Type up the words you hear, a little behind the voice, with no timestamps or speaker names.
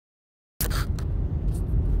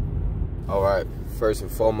All right, first and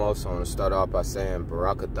foremost, I want to start off by saying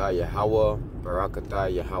Barakatah Yahawah,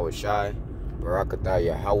 Barakatah Yahawashi, Barakatah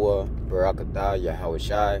Yahawah, Barakatah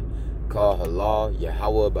Yahawashai, Call Halal,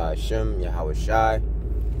 Yahawah BAHASHAM, Yahawashi,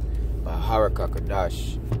 Baharakah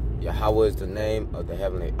QADASH. Yahawah is the name of the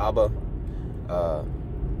heavenly Abba,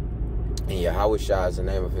 and Yahawashai is the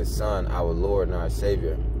name of his son, our Lord and our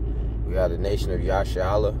Savior. We are the nation of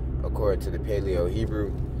YASHARAHLA, according to the Paleo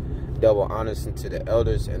Hebrew. Double honors unto the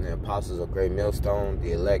elders and the apostles of Great Millstone,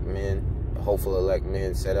 the elect men, the hopeful elect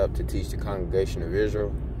men set up to teach the congregation of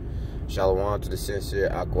Israel. Shalawam to the sincere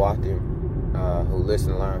Akwatim, who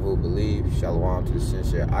listen, learn, who believe. Shalawam to the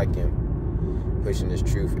sincere Ikim, pushing this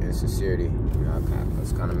truth and sincerity. You know,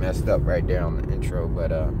 it's kind of messed up right there on the intro,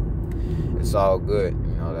 but it's all good.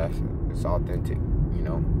 You know, it's authentic. You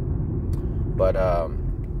know, but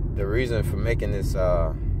the reason for making this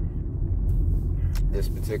this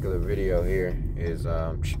particular video here is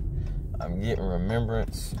I'm getting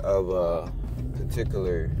remembrance of a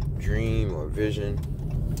particular dream or vision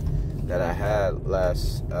that I had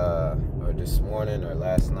last or this morning or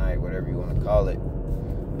last night, whatever you want to call it,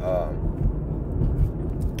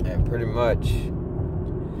 and pretty much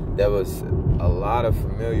there was a lot of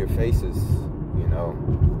familiar faces, you know,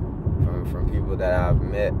 from people that I've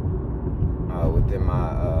met within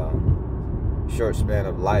my short span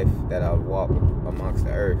of life that I've walked amongst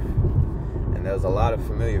the earth, and there's a lot of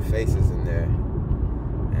familiar faces in there,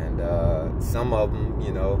 and some of them,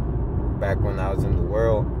 you know, back when I was in the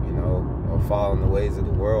world, you know, or following the ways of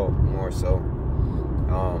the world more so,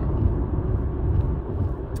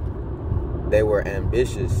 they were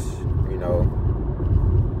ambitious, you know,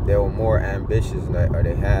 they were more ambitious, or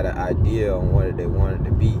they had an idea on what they wanted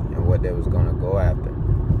to be and what they was going to go after.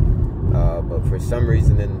 But for some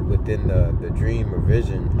reason within the dream or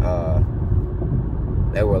vision,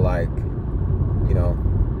 they were like, you know,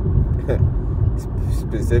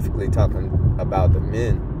 specifically talking about the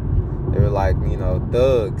men. They were like, you know,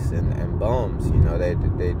 thugs and bums. You know, they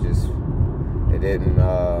didn't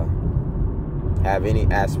have any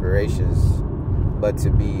aspirations but to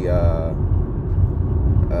be a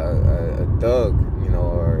thug, you know,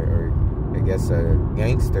 or I guess a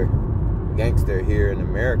gangster here in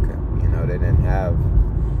America. You know, they didn't have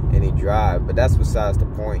any drive, but that's besides the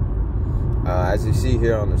point. As you see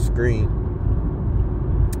here on the screen,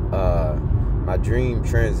 my dream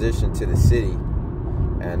transitioned to the city,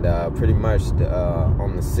 and pretty much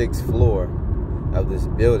on the 6th floor of this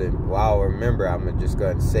building. Well, I'll remember, I'm gonna just go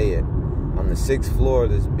ahead and say it. On the 6th floor of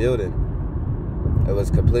this building, it was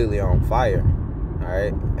completely on fire. All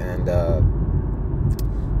right, and the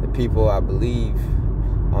people, I believe,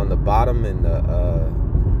 on the bottom and the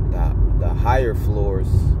higher floors,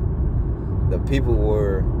 the people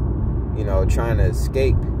were, you know, trying to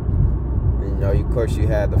escape. And, you know, of course, you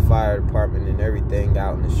had the fire department and everything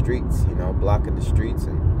out in the streets, you know, blocking the streets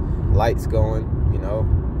and lights going, you know.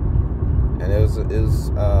 And it was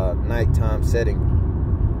nighttime setting.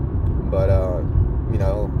 But you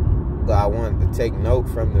know, what I wanted to take note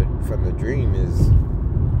from the dream is,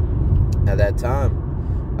 at that time,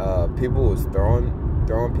 people was throwing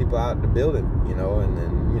people out of the building, you know, and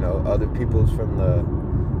then, you know, other people's from the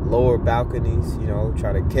lower balconies, you know,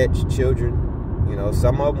 try to catch children. You know,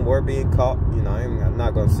 some of them were being caught. You know, I'm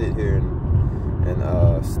not gonna sit here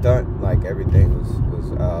and stunt like everything was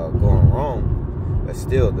going wrong, but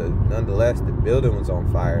still, nonetheless, the building was on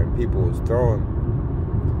fire, and people was throwing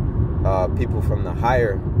people from the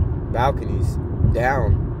higher balconies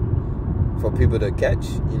down for people to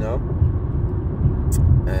catch. You know,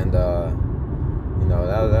 and you know,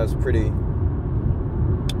 that was pretty.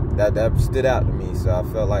 That stood out to me, so I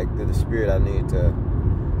felt like through the spirit I needed to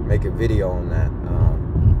make a video on that,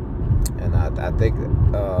 and I think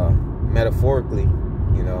metaphorically,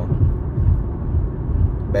 you know,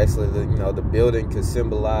 basically, you know, the building could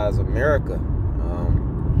symbolize America,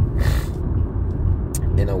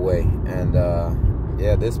 in a way, and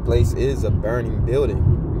yeah, this place is a burning building,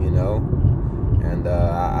 you know, and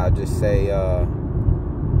I just say,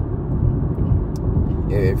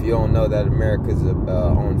 if you don't know that America's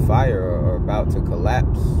on fire or about to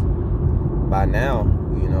collapse by now,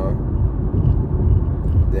 you know,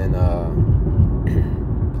 then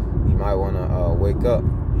you might want to wake up,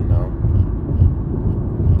 you know.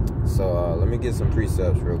 So let me get some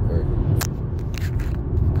precepts real quick.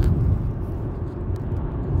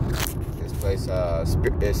 This place,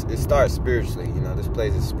 it starts spiritually, you know. This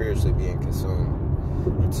place is spiritually being consumed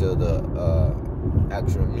until the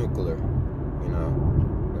actual nuclear, you know,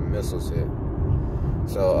 missiles hit.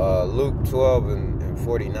 So Luke 12 and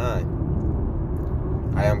 49.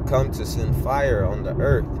 I am come to send fire on the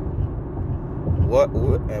earth,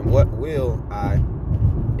 what will I,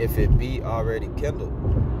 if it be already kindled?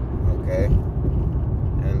 Okay.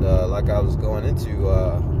 And like I was going into,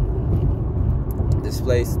 this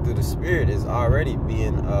place through the Spirit is already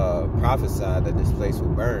being prophesied that this place will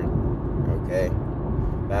burn. Okay.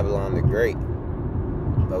 Babylon the Great.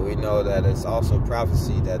 But we know that it's also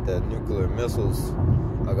prophecy that the nuclear missiles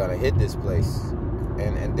are going to hit this place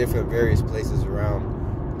and different various places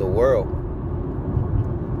around the world.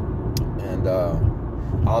 And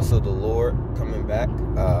also the Lord coming back.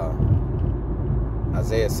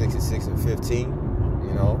 Isaiah 66:15.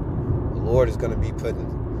 You know, the Lord is going to be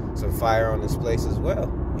putting some fire on this place as well.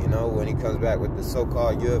 You know, when he comes back with the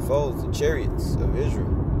so-called UFOs, the chariots of Israel.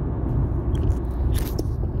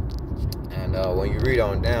 And when you read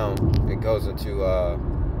on down, it goes into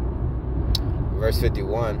verse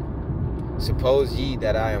 51. Suppose ye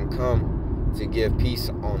that I am come to give peace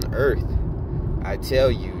on earth? I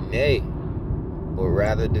tell you, nay, but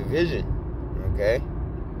rather division. Okay?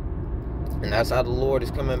 And that's how the Lord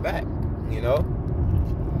is coming back, you know?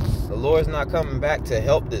 The Lord is not coming back to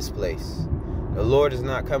help this place. The Lord is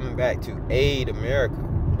not coming back to aid America,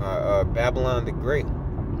 Babylon the Great,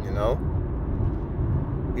 you know?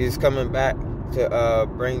 He's coming back to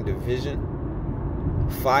bring division,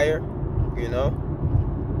 fire, you know?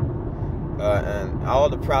 And all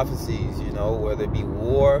the prophecies, you know, whether it be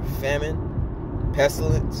war, famine,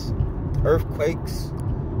 pestilence, earthquakes,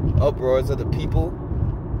 uproars of the people,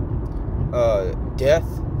 death,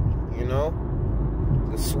 you know,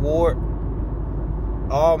 the sword,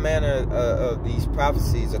 all manner of these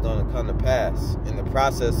prophecies are going to come to pass in the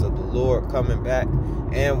process of the Lord coming back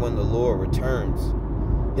and when the Lord returns.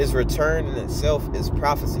 His return in itself is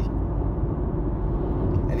prophecy.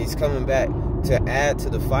 And he's coming back to add to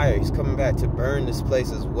the fire. He's coming back to burn this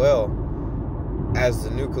place as well as the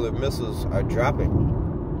nuclear missiles are dropping.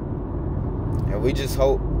 And we just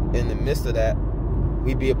hope in the midst of that,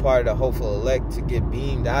 we be a part of the hopeful elect to get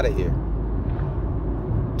beamed out of here,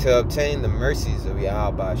 to obtain the mercies of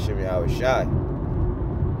BAHASHAM, YAHAWASHI.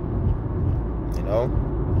 You know?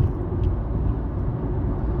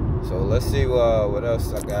 So let's see what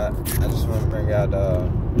else I got. I just want to bring out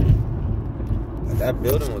that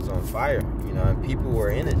building was on fire, you know, and people were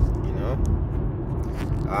in it, you know.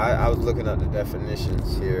 I was looking up the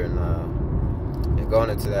definitions here and going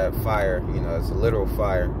into that fire, you know, it's a literal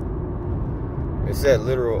fire. It said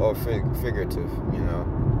literal or figurative, you know.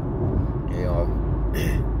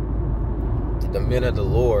 The men of the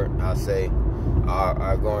Lord, I'll say,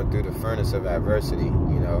 are going through the furnace of adversity,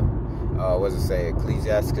 you know. What does it say?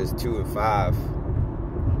 Ecclesiastes 2:5.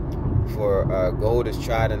 For gold is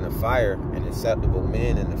tried in the fire, and acceptable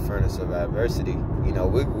men in the furnace of adversity. You know,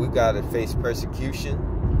 we got to face persecution.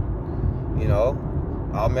 You know,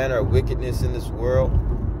 all manner of wickedness in this world.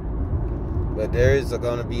 But there is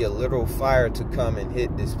going to be a literal fire to come and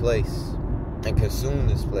hit this place and consume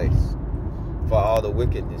this place for all the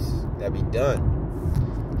wickedness that be done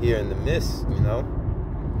here in the midst, you know.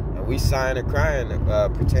 And we sighing and crying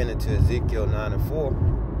pertaining to Ezekiel 9:4.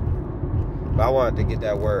 But I wanted to get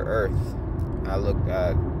that word earth. I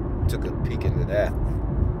took a peek into that.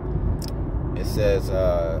 It says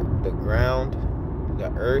the ground,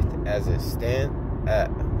 the earth as a standing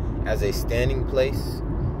place.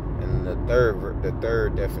 And the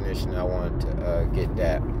third definition I wanted to get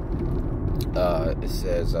that. It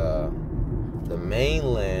says the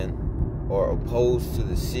mainland or opposed to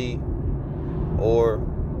the sea or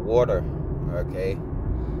water. Okay.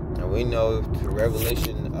 And we know through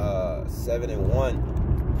Revelation 7:1,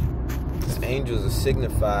 the angels are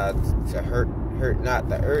signified to hurt not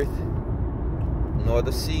the earth nor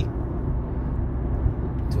the sea.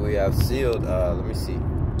 So we have sealed. Let me see.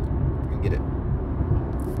 Let me get it.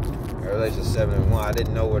 Revelation 7:1. I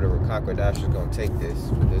didn't know where the QADASH was going to take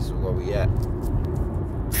this, but this is where we at.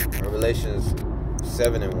 Revelations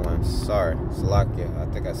 7:1. Sorry, Salakia. I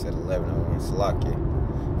think I said 11:1. Salakia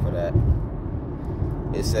for that.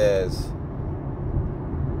 It says,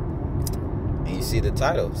 and you see the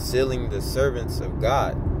title, Sealing the Servants of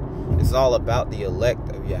God. It's all about the elect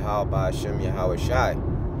of Yahawah, BAHASHAM, YAHAWASHI.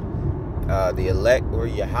 The elect or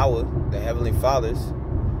Yahawah, the Heavenly Fathers,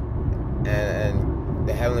 and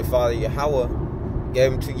the Heavenly Father Yahawah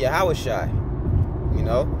gave him to YAHAWASHI. You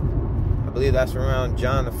know, I believe that's around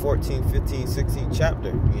John the 14, 15, 16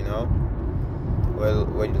 chapter, you know,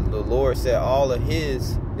 where the Lord said all of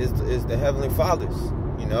his is the Heavenly Father's,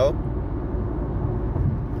 you know.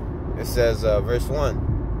 It says, verse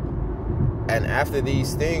 1, and after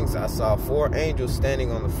these things I saw 4 angels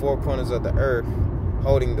standing on the 4 corners of the earth,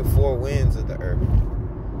 holding the 4 winds of the earth,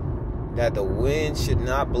 that the wind should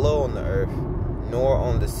not blow on the earth, nor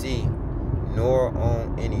on the sea, nor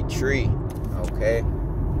on any tree. Okay.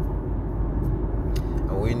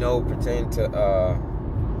 And we know pertaining to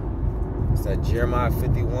it's that Jeremiah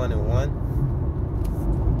 51:1.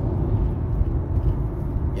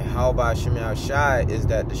 YAHAWASHI is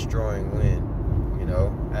that destroying wind, you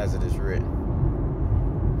know, as it is written.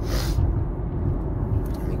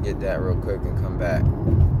 Let me get that real quick and come back.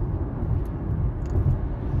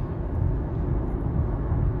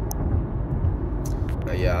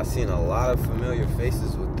 But yeah, I've seen a lot of familiar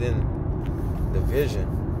faces within the vision,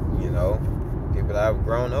 you know, people that I've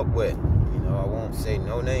grown up with. You know, I won't say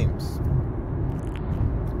no names,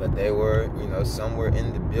 but they were, you know, some were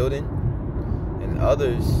in the building, and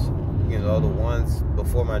others, you know, the ones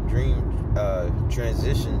before my dream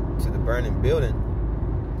transition to the burning building,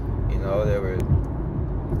 you know, there were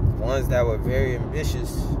ones that were very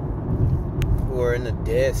ambitious who were in a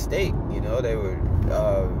dead state. You know, they were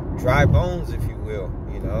dry bones, if you will.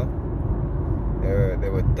 You know, they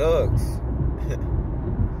were thugs.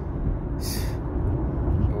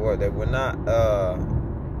 They were not.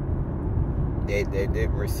 They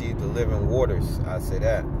didn't receive the living waters. I say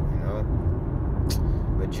that. You know.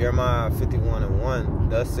 But Jeremiah 51:1,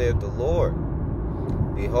 thus saith the Lord,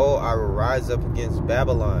 behold, I will rise up against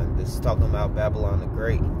Babylon. This is talking about Babylon the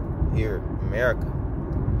Great here, America.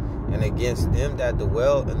 And against them that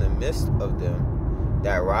dwell in the midst of them,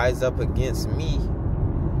 that rise up against me,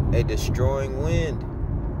 a destroying wind.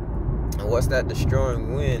 And what's that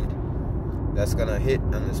destroying wind that's going to hit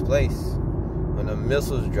on this place? When the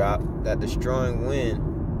missiles drop, that destroying wind,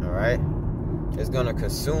 all right, is going to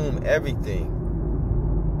consume everything.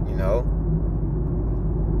 You know,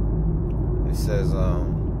 it says,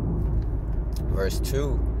 verse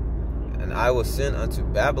 2, and I will send unto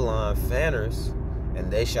Babylon fanners,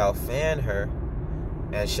 and they shall fan her,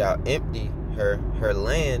 and shall empty her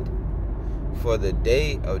land. For the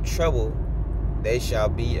day of trouble they shall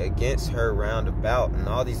be against her round about. And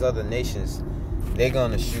all these other nations, they're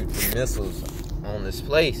going to shoot the missiles on this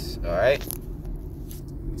place, all right?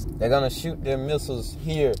 They're going to shoot their missiles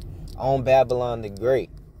here on Babylon the Great.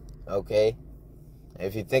 Okay,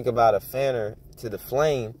 if you think about a fanner to the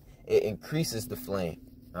flame, it increases the flame.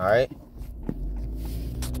 All right.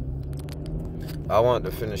 I want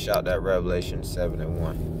to finish out that Revelation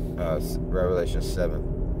 7:1. Revelation 7.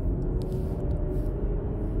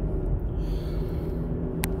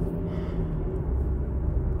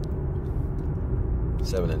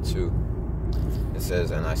 and 2. It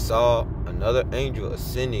says, and I saw another angel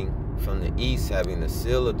ascending from the east, having the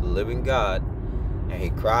seal of the living God. And he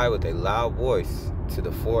cried with a loud voice to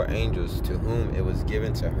the 4 angels to whom it was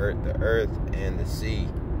given to hurt the earth and the sea,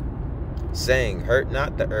 saying, hurt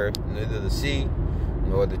not the earth, neither the sea,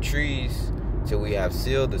 nor the trees, till we have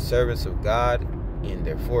sealed the servants of God in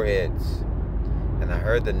their foreheads. And I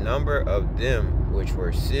heard the number of them which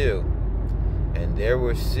were sealed, and there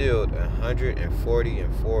were sealed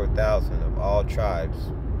 144,000 of all tribes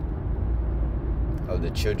of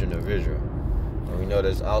the children of Israel. And we know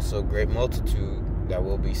there's also a great multitude that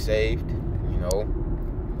will be saved, you know.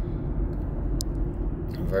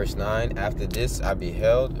 Verse 9, after this I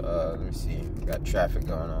beheld, let me see, we got traffic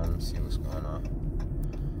going on, let's see what's going on.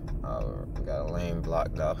 We got a lane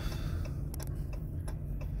blocked off.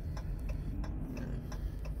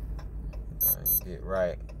 Get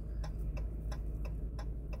right.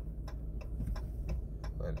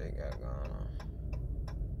 What they got going on?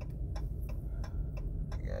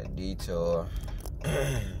 We got a detour.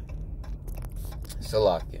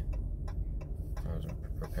 Salakia. I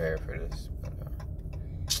wasn't prepared for this, but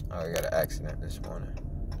I got an accident this morning.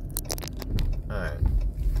 Alright.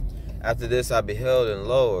 After this I beheld, and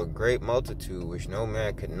lo, a great multitude which no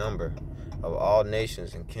man could number, of all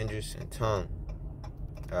nations and kindreds and tongue,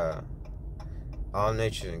 all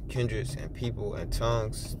nations and kindreds and people and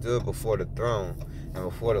tongues stood before the throne and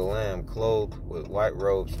before the Lamb, clothed with white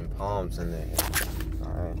robes and palms in their hands.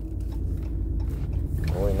 Alright.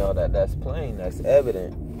 We know that that's plain, that's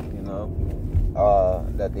evident, you know,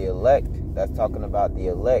 that the elect, that's talking about the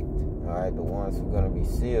elect, all right, the ones who are going to be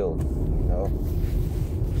sealed, you know.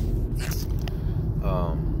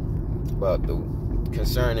 But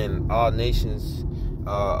concerning all nations,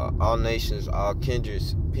 all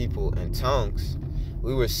kindreds, people, and tongues,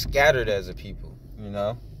 we were scattered as a people, you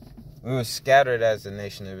know. We were scattered as the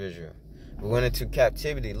nation of Israel. We went into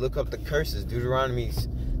captivity. Look up the curses, Deuteronomy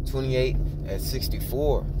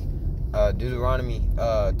 28:64, Deuteronomy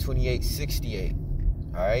 28:68.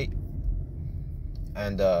 All right,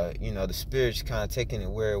 and you know, the Spirit's kind of taking it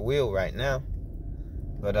where it will right now,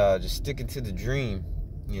 but just sticking to the dream.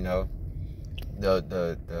 You know,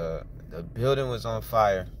 the building was on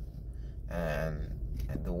fire, and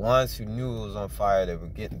And the ones who knew it was on fire, they were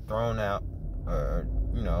getting thrown out, or,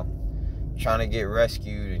 you know, trying to get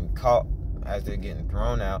rescued and caught as they're getting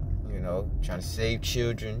thrown out, you know, trying to save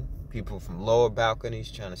children, people from lower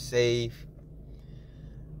balconies trying to save.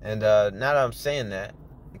 And now that I'm saying that,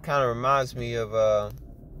 it kind of reminds me of,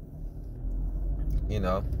 you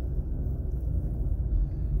know,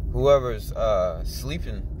 whoever's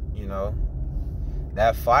sleeping, you know,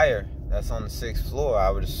 that fire that's on the 6th floor, I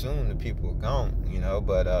would assume the people are gone, you know,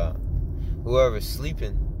 but whoever's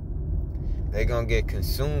sleeping, they're going to get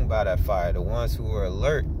consumed by that fire. The ones who were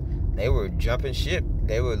alert, they were jumping ship.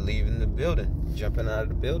 They were leaving the building, jumping out of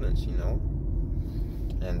the buildings, you know.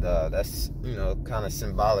 And that's, you know, kind of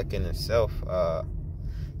symbolic in itself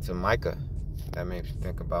to Micah. That makes me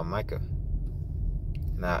think about Micah.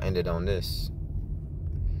 Now I ended on this.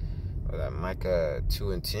 That Micah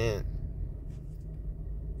 2:10.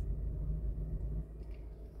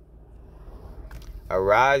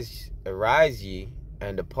 Arise ye,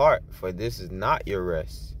 and depart, for this is not your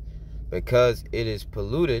rest. Because it is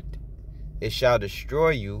polluted, it shall destroy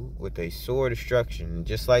you with a sore destruction. And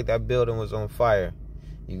just like that building was on fire,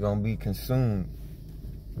 you're going to be consumed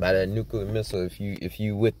by that nuclear missile if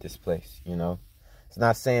you with this place, you know. It's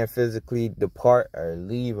not saying physically depart or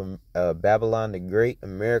leave Babylon the Great,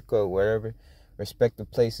 America, or wherever respective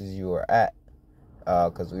places you are at.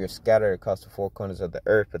 Because we are scattered across the 4 corners of the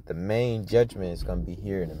earth. But the main judgment is going to be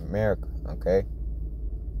here in America, okay?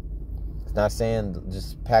 It's not saying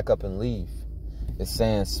just pack up and leave. It's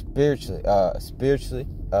saying spiritually,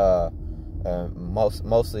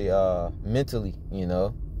 mostly mentally, you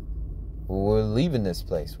know. We're leaving this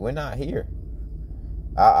place. We're not here.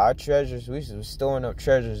 Our treasures, we're storing up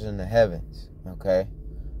treasures in the heavens, okay?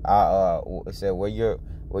 It said where your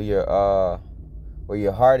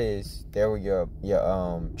heart is, there will your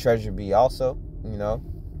treasure be also, you know.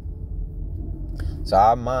 So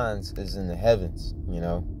our minds is in the heavens, you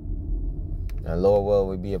know. And Lord will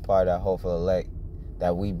we be a part of that hopeful elect,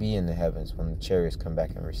 that we be in the heavens when the chariots come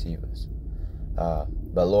back and receive us.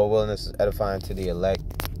 But Lord willing, this is edifying to the elect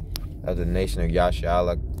of the nation of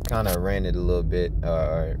YASHARAHLA. Kind of ranted a little bit,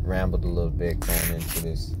 or rambled a little bit going into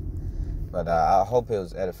this. But I hope it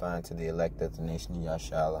was edifying to the elect of the nation of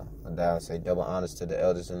YASHARAHLA. And I would say double honors to the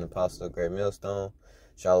elders and apostles of Great Millstone.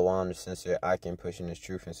 Shalawam, the sincere icon pushing his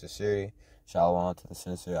truth and sincerity. Shalawam to the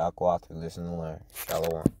sincere aqua to listen and learn.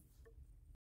 Shalawam.